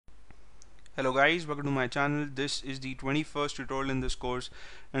Hello guys, welcome to my channel. This is the 21st tutorial in this course,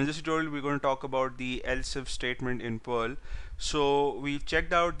 and in this tutorial we're going to talk about the Elseif statement in Perl. So we've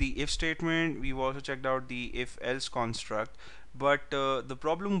checked out the if statement, we've also checked out the if else construct, but the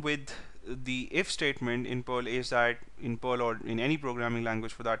problem with the if statement in Perl is that in Perl or in any programming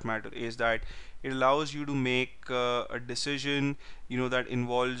language for that matter is that it allows you to make a decision that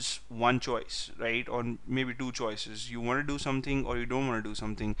involves one choice, right, or maybe two choices. You want to do something or you don't want to do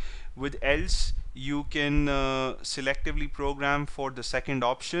something. With else you can selectively program for the second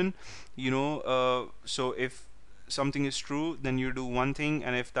option. So if something is true, then you do one thing,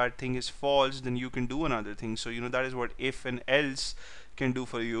 and if that thing is false, then you can do another thing. So that is what if and else can do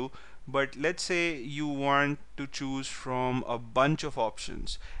for you. But let's say you want to choose from a bunch of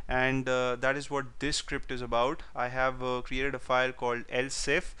options, and that is what this script is about. I have created a file called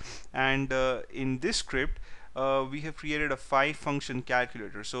Elseif, and in this script we have created a 5-function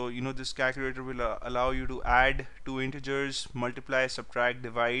calculator. So this calculator will allow you to add two integers, multiply, subtract,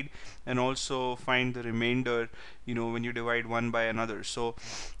 divide, and also find the remainder when you divide one by another. So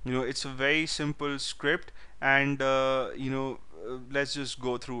it's a very simple script, and let's just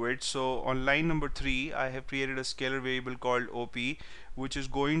go through it. So on line number 3 I have created a scalar variable called OP, which is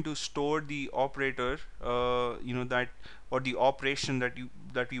going to store the operator that, or the operation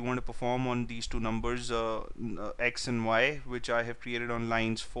that we want to perform on these two numbers, x and y, which I have created on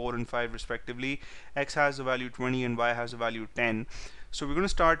lines 4 and 5 respectively. X has the value 20 and y has the value 10. So we're going to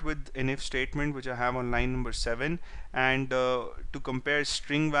start with an if statement, which I have on line number 7, and to compare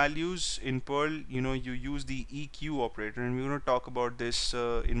string values in Perl, you use the EQ operator, and we're going to talk about this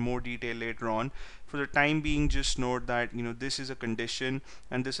in more detail later on. For the time being, just note that this is a condition,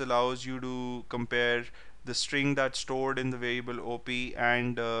 and this allows you to compare the string that's stored in the variable OP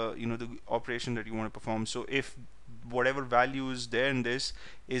and the operation that you want to perform. So if whatever value is there in this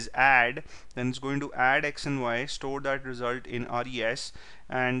is add, then it's going to add x and y, store that result in res,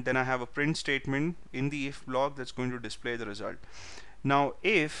 and then I have a print statement in the if block that's going to display the result. Now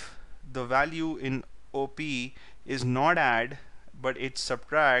if the value in OP is not add but it's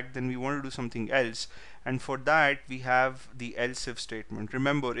subtract, then we want to do something else, and for that we have the else if statement.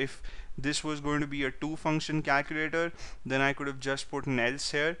 Remember, if this was going to be a 2-function calculator, then I could have just put an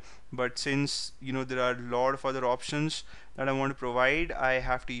else here, but since there are a lot of other options that I want to provide, I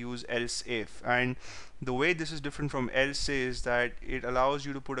have to use else if. And the way this is different from else is that it allows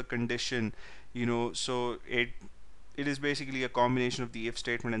you to put a condition, so it is basically a combination of the if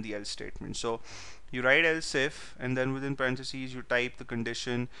statement and the else statement. So you write else if, and then within parentheses you type the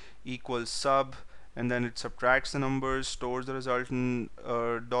condition equals sub, and then it subtracts the numbers, stores the result in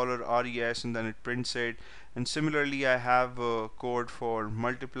 $res, and then it prints it. And similarly I have code for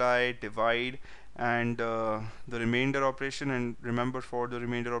multiply, divide, and the remainder operation. And remember, for the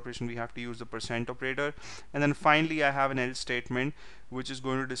remainder operation we have to use the percent operator. And then finally I have an else statement, which is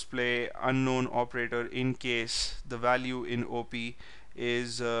going to display unknown operator in case the value in OP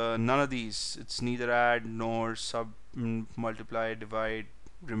is none of these. It's neither add nor sub, multiply, divide,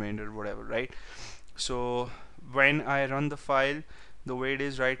 remainder, whatever, right? So when I run the file the way it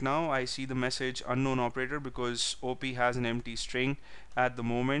is right now, I see the message unknown operator because OP has an empty string at the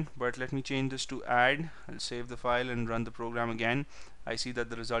moment. But let me change this to add. I'll save the file and run the program again. I see that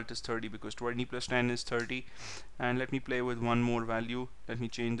the result is 30 because 20 plus 10 is 30. And let me play with one more value. Let me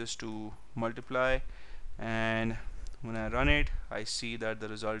change this to multiply, and when I run it I see that the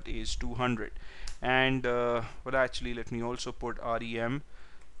result is 200. And well, actually let me also put rem,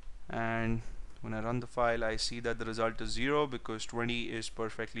 and when I run the file I see that the result is 0 because 20 is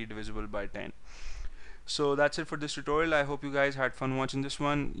perfectly divisible by 10. So that's it for this tutorial. I hope you guys had fun watching this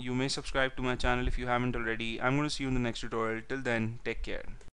one. You may subscribe to my channel if you haven't already. I'm going to see you in the next tutorial. Till then, take care.